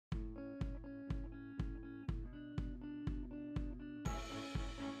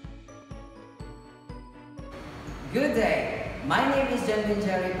Good day. My name is Janvin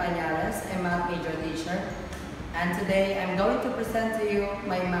Jerry Pañares, a math major teacher, and today I'm going to present to you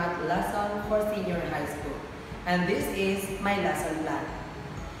my math lesson for senior high school. And this is my lesson plan.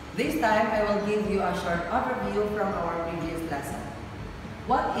 This time I will give you a short overview from our previous lesson.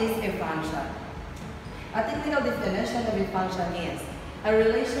 What is a function? A technical definition of a function is a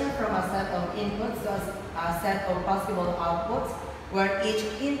relation from a set of inputs to a set of possible outputs where each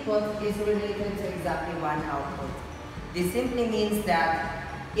input is related to exactly one output. This simply means that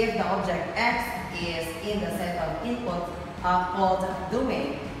if the object x is in the set of inputs called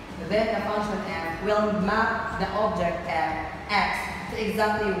domain, then the function f will map the object x to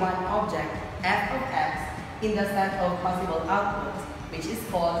exactly one object f of x in the set of possible outputs, which is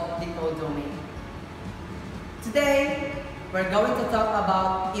called the codomain. Today, we're going to talk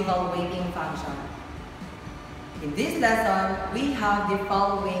about evaluating function. In this lesson, we have the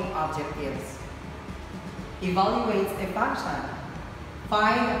following objectives. Evaluate a function.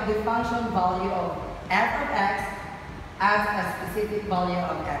 Find the function value of f of x at a specific value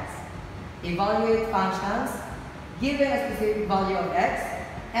of x. Evaluate functions given a specific value of x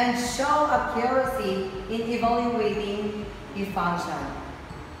and show accuracy in evaluating a function.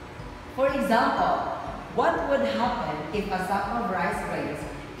 For example, what would happen if a sack of rice grains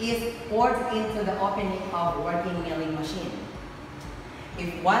is poured into the opening of a working milling machine?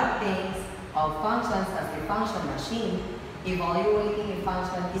 If one thinks of functions as a function machine, evaluating a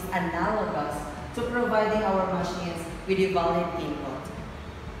function is analogous to providing our machines with a valid input.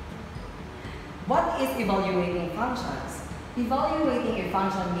 What is evaluating functions? Evaluating a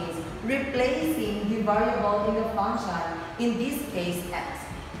function means replacing the variable in the function, in this case x,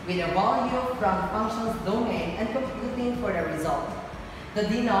 with a value from function's domain and computing for the result. To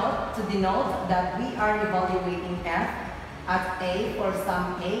denote that we are evaluating f at a for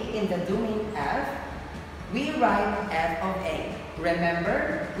some a in the domain f, we write f of a.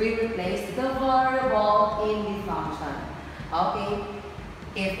 Remember, we replace the variable in the function. Okay,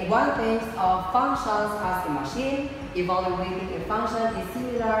 if one thinks of functions as a machine, evaluating a function is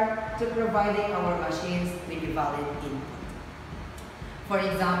similar to providing our machines with a valid input. For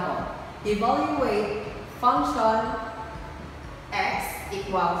example, evaluate function x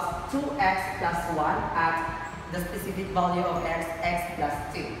equals 2x plus 1 at the specific value of x, x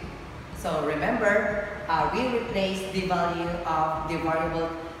plus 2. So remember, we replace the value of the variable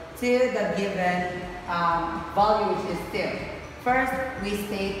to the given value, which is 2. First, we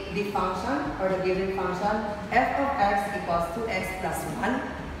state the function or the given function f of x equals 2x plus 1,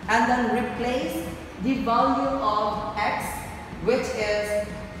 and then replace the value of x, which is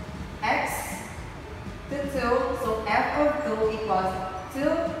x to 2, so f of 2 equals 2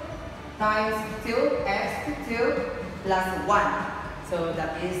 times 2x to 2 plus 1. So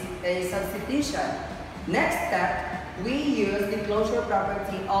that is a substitution. Next step, we use the closure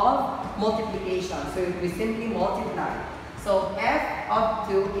property of multiplication. So we simply multiply. So f of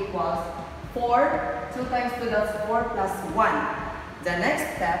 2 equals 4, 2 times 2, that's 4 plus 1. The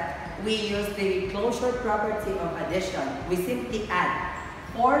next step, we use the closure property of addition. We simply add.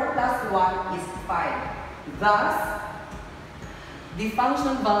 4 plus 1 is 5. Thus, the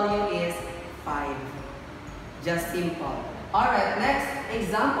function value is 5. Just simple. Alright, next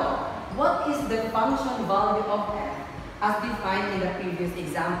example. What is the function value of f as defined in the previous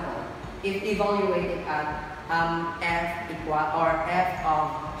example? If evaluated at f equal or f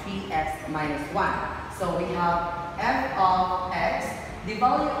of 3x minus 1. So we have f of x. The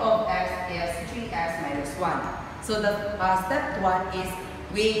value of x is 3x minus 1. So the step 1 is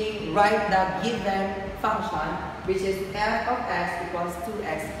we write the given function, which is f of x equals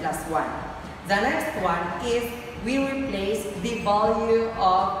 2x plus 1. The next one is we replace the value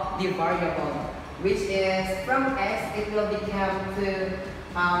of the variable, which is from x, it will become to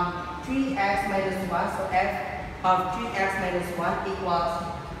 3x minus 1. So f of 3x minus 1 equals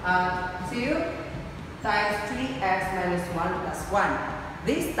 2 times 3x minus 1 plus 1.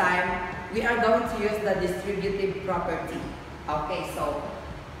 This time, we are going to use the distributive property. Okay, so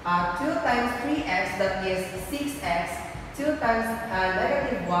 2 times 3x, that is 6x. 2 times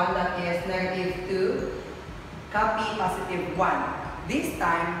negative 1, that is negative 2. Copy positive 1. This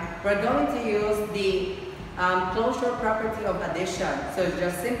time, we're going to use the closure property of addition. So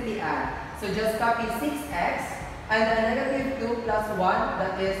just simply add. So just copy 6x and then negative 2 plus 1,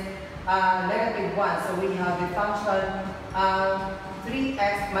 that is negative 1. So we have the function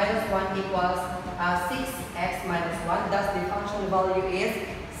 3x minus 1 equals 6x minus 1. Thus, the function value is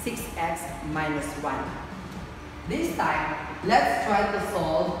 6x minus 1. This time, let's try to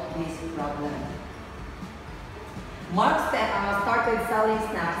solve this problem. Mark started selling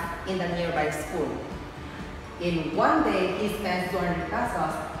snacks in the nearby school. In one day, he spends 200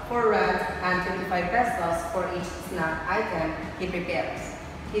 pesos for rent and 25 pesos for each snack item he prepares.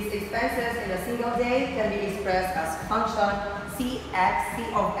 His expenses in a single day can be expressed as function C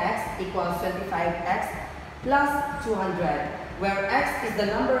of x equals 25x plus 200, where x is the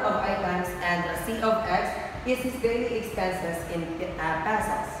number of items and C of x is his daily expenses in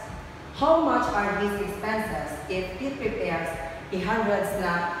pesos. How much are his expenses if he prepares 100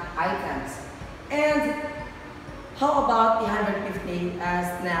 snack items? And how about 150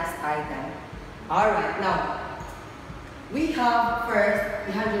 snacks item? Alright, now, we have first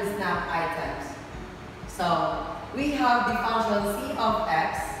 100 snack items. So, we have the function C of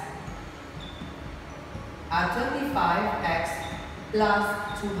x at 25x plus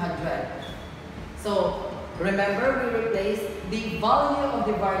 200. So, remember we replace the value of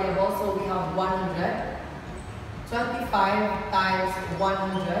the variable, so we have 100, 25 times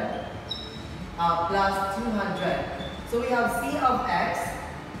 100 plus 200. So we have C of x,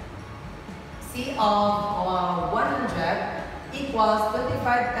 C of 100 equals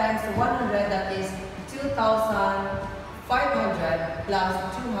 25 times 100, that is 2,500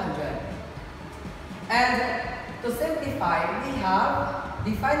 plus 200. And to simplify, we have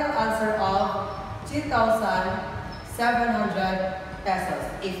the final answer of 2,700 pesos.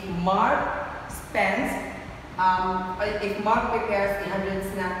 If Mark prepares 100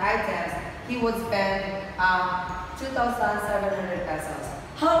 snack items, he would spend 2,700 pesos.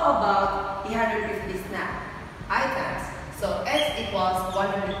 How about 150 snack items? So x equals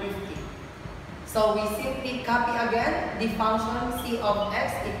 150. So we simply copy again the function C of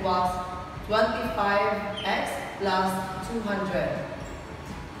x equals 25x plus 200.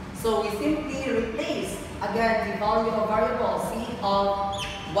 So we simply replace again the value of variable C of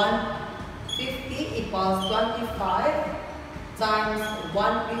 150 equals 25 times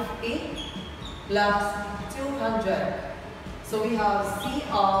 150 plus 200. So we have C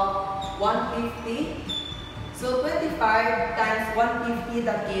of 150. So 25 times 150,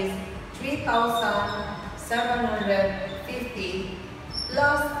 that is 3,750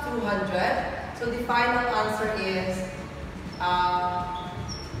 plus 200. So the final answer is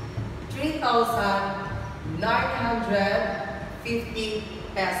 3,950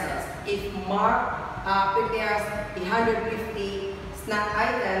 pesos. If Mark prepares 150 snack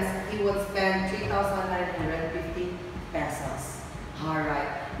items, he would spend 3,950 pesos. Alright.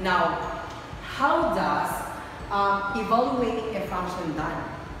 Now, how does evaluating a function done?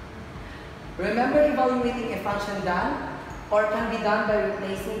 Remember, evaluating a function done or can be done by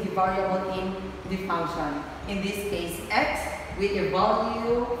replacing the variable in the function. In this case, x with a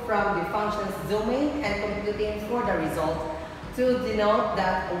value from the function's domain and computing for the result. To denote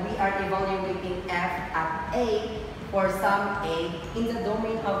that we are evaluating f at a for some a in the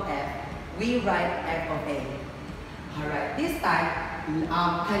domain of f, we write f of a. Alright, this time,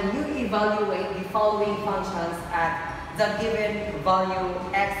 can you evaluate the following functions at the given value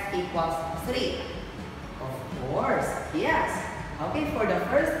x equals 3? Of course, yes. Okay, for the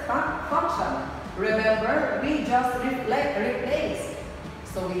first function, remember, we just replace.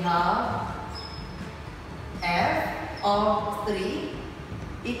 So we have f of 3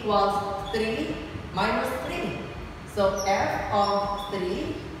 equals 3 minus 3. So f of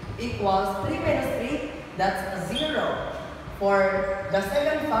 3 equals 3 minus 3, that's 0. For the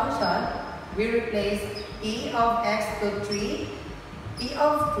second function, we replace e of x to 3. E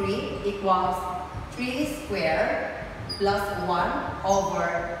of 3 equals 3 squared plus 1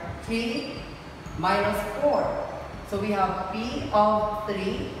 over 3 minus 4. So we have p of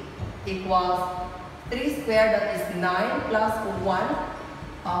 3 equals 3 squared, that is 9 plus 1,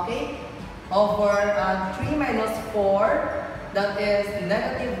 okay, over 3 minus 4, that is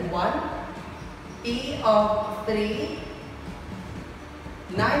negative 1. P of 3,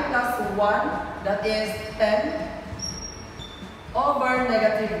 9 plus 1, that is 10, over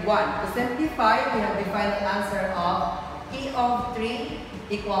negative 1. To simplify, we have the final answer of P of 3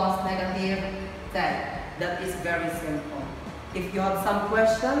 equals negative 10. That is very simple. If you have some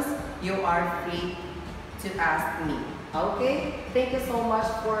questions, you are free to ask me. Okay? Thank you so much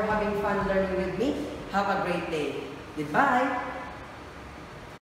for having fun learning with me. Have a great day. Goodbye.